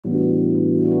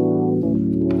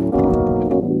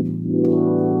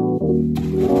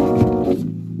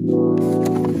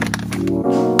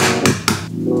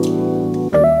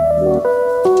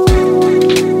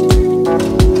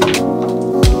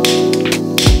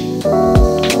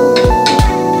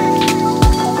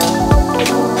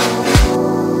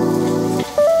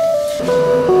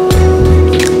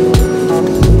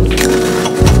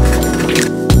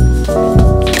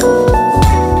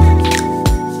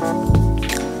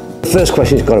first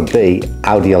question's got to be,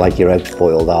 how do you like your eggs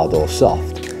boiled, hard or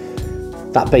soft?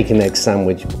 That bacon egg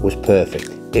sandwich was perfect.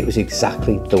 It was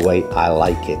exactly the way I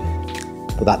like it.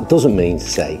 But that doesn't mean to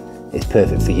say it's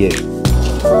perfect for you.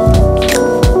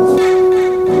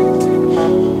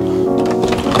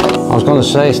 I was going to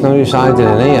say, it's no use hiding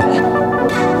in here.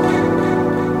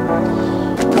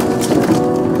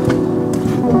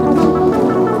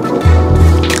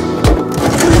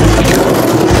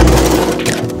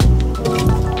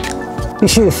 You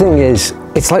see, the thing is,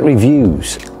 it's like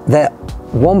reviews.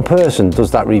 One person does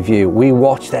that review, we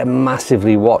watch, they're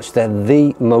massively watched, they're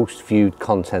the most viewed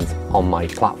content on my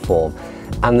platform.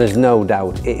 And there's no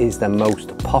doubt it is the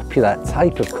most popular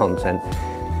type of content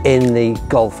in the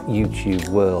golf YouTube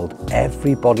world.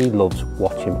 Everybody loves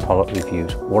watching product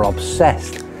reviews. We're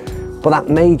obsessed. But that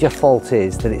major fault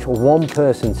is that it's one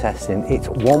person testing, it's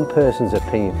one person's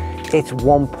opinion, it's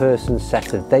one person's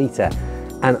set of data.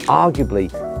 And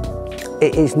arguably,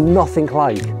 it is nothing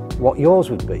like what yours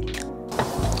would be.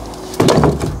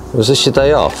 Was this your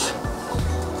day off?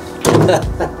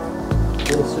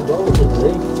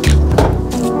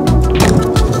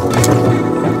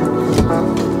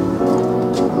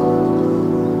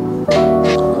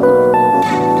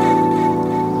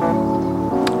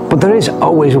 But there is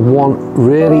always one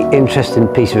really interesting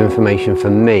piece of information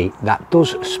for me that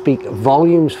does speak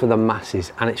volumes for the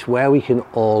masses, and it's where we can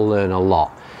all learn a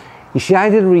lot. You see, I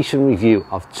did a recent review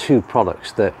of two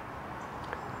products that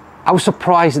I was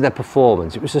surprised at their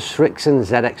performance. It was the Srixon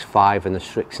ZX5 and the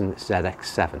Srixon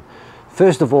ZX7.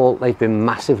 First of all, they've been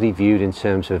massively viewed in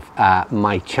terms of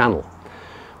my channel.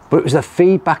 But it was the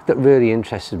feedback that really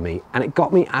interested me, and it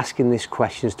got me asking these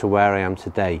questions to where I am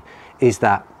today, is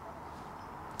that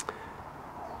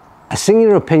a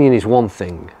singular opinion is one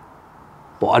thing,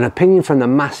 but an opinion from the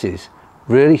masses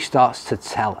really starts to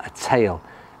tell a tale.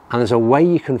 And there's a way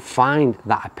you can find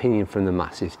that opinion from the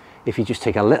masses if you just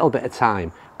take a little bit of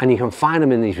time, and you can find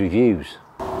them in these reviews.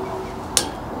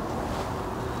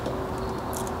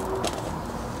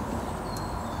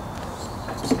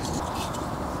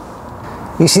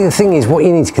 You see, the thing is, what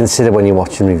you need to consider when you're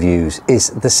watching reviews is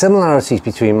the similarities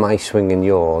between my swing and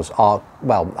yours are,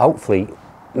 well, hopefully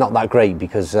not that great,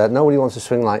 because nobody wants to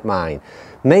swing like mine.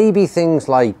 Maybe things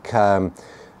like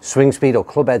swing speed or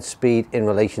club head speed in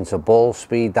relation to ball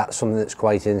speed, that's something that's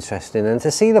quite interesting. And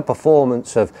to see the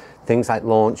performance of things like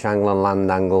launch angle and land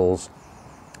angles,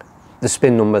 the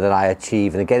spin number that I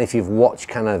achieve, and again, if you've watched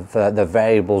kind of the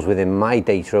variables within my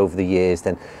data over the years,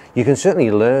 then you can certainly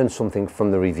learn something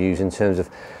from the reviews in terms of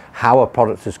how a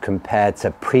product is compared to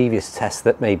previous tests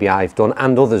that maybe I've done,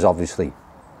 and others obviously.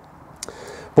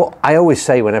 But I always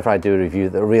say whenever I do a review,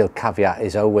 the real caveat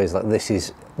is always that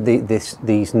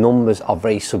these numbers are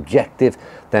very subjective.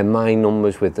 They're my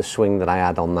numbers with the swing that I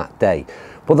had on that day.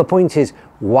 But the point is,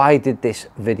 why did this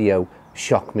video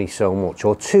shock me so much,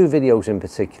 or two videos in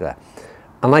particular?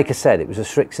 And like I said, it was a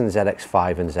Srixon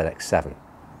ZX5 and ZX7.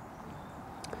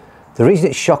 The reason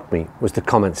it shocked me was the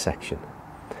comment section.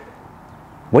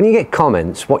 When you get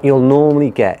comments, what you'll normally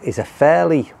get is a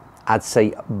fairly, I'd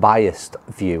say, biased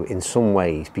view in some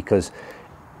ways, because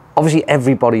obviously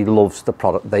everybody loves the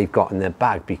product they've got in their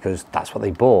bag because that's what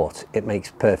they bought. It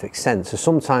makes perfect sense. So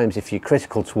sometimes if you're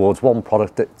critical towards one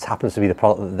product that happens to be the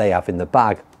product that they have in the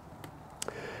bag,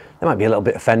 they might be a little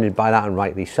bit offended by that, and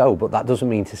rightly so, but that doesn't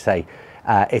mean to say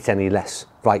it's any less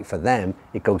right for them.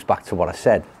 It goes back to what I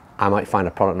said. I might find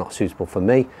a product not suitable for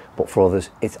me, but for others,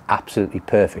 it's absolutely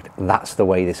perfect. That's the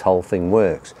way this whole thing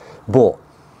works. But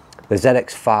the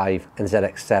ZX5 and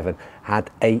ZX7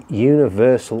 had a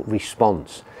universal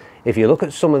response. If you look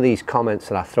at some of these comments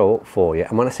that I throw up for you,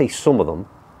 and when I say some of them,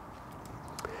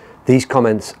 these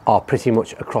comments are pretty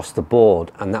much across the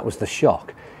board, and that was the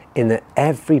shock, in that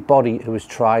everybody who has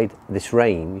tried this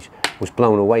range was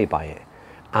blown away by it.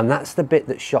 And that's the bit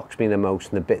that shocks me the most,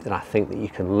 and the bit that I think that you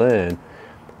can learn.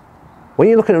 When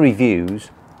you're looking at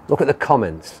reviews, look at the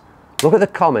comments. Look at the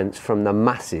comments from the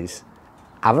masses.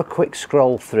 Have a quick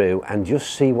scroll through and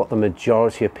just see what the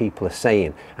majority of people are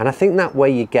saying. And I think that way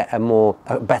you get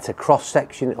a better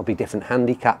cross-section. It'll be different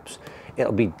handicaps.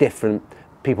 It'll be different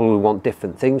people who want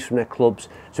different things from their clubs.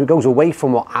 So it goes away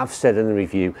from what I've said in the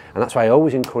review. And that's why I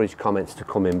always encourage comments to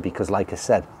come in, because like I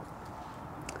said,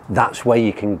 that's where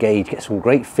you can gauge, get some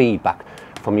great feedback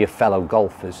from your fellow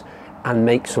golfers and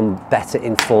make some better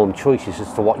informed choices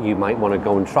as to what you might want to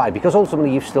go and try, because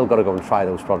ultimately you've still got to go and try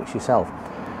those products yourself.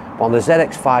 On the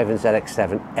ZX5 and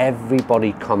ZX7,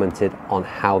 everybody commented on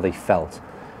how they felt.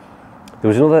 There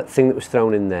was another thing that was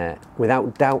thrown in there.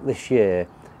 Without doubt this year,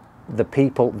 the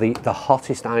people, the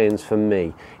hottest irons for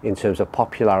me in terms of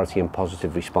popularity and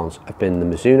positive response have been the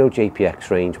Mizuno JPX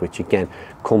range, which again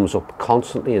comes up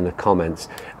constantly in the comments,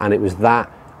 and it was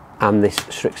that and this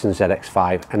Strixon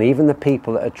ZX5, and even the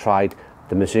people that had tried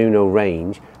the Mizuno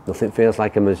range, nothing feels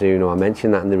like a Mizuno. I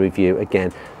mentioned that in the review.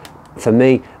 Again, for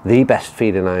me, the best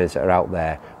feeding irons that are out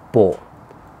there, but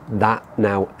that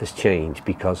now has changed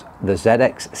because the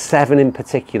ZX7 in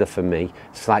particular for me,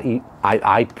 slightly,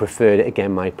 I preferred it,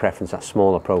 again, my preference, that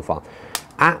smaller profile,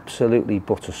 absolutely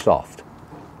butter soft.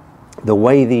 The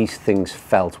way these things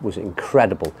felt was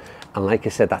incredible, and like I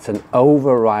said, that's an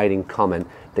overriding comment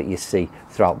that you see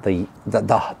throughout the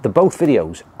both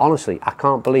videos. Honestly, I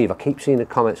can't believe, I keep seeing the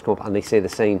comments come up and they say the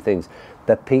same things.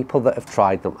 The people that have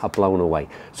tried them are blown away.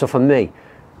 So for me,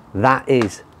 that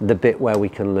is the bit where we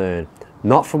can learn,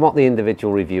 not from what the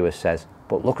individual reviewer says,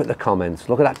 but look at the comments,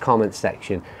 look at that comment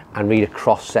section and read a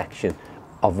cross section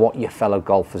of what your fellow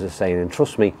golfers are saying. And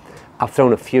trust me, I've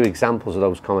thrown a few examples of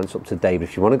those comments up today, but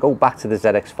if you want to go back to the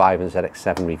ZX5 and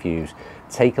ZX7 reviews,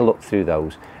 take a look through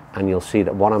those and you'll see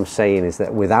that what I'm saying is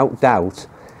that without doubt,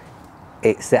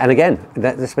 it's and again,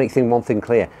 let's make one thing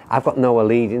clear, I've got no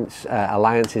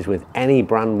alliances with any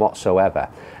brand whatsoever,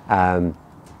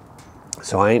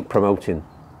 so I ain't promoting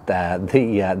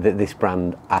this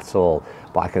brand at all,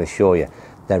 but I can assure you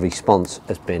their response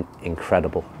has been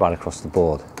incredible right across the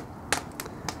board.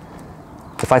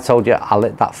 If I told you I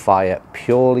lit that fire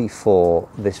purely for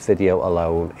this video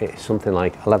alone, it's something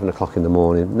like 11 o'clock in the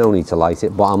morning, no need to light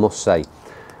it, but I must say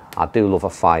I do love a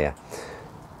fire.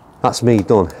 That's me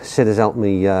done. Sid has helped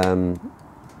me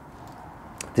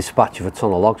dispatch of a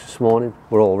ton of logs this morning.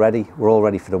 We're all ready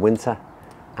for the winter,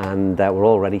 and we're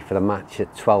all ready for the match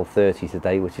at 12:30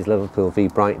 today, which is Liverpool v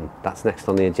Brighton. That's next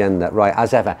on the agenda. Right,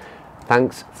 as ever,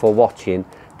 thanks for watching.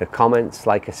 The comments,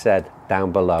 like I said,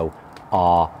 down below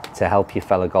are to help your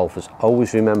fellow golfers.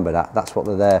 Always remember that. That's what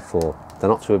they're there for. They're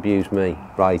not to abuse me.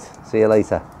 Right, see you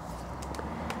later.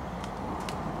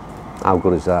 How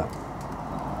good is that?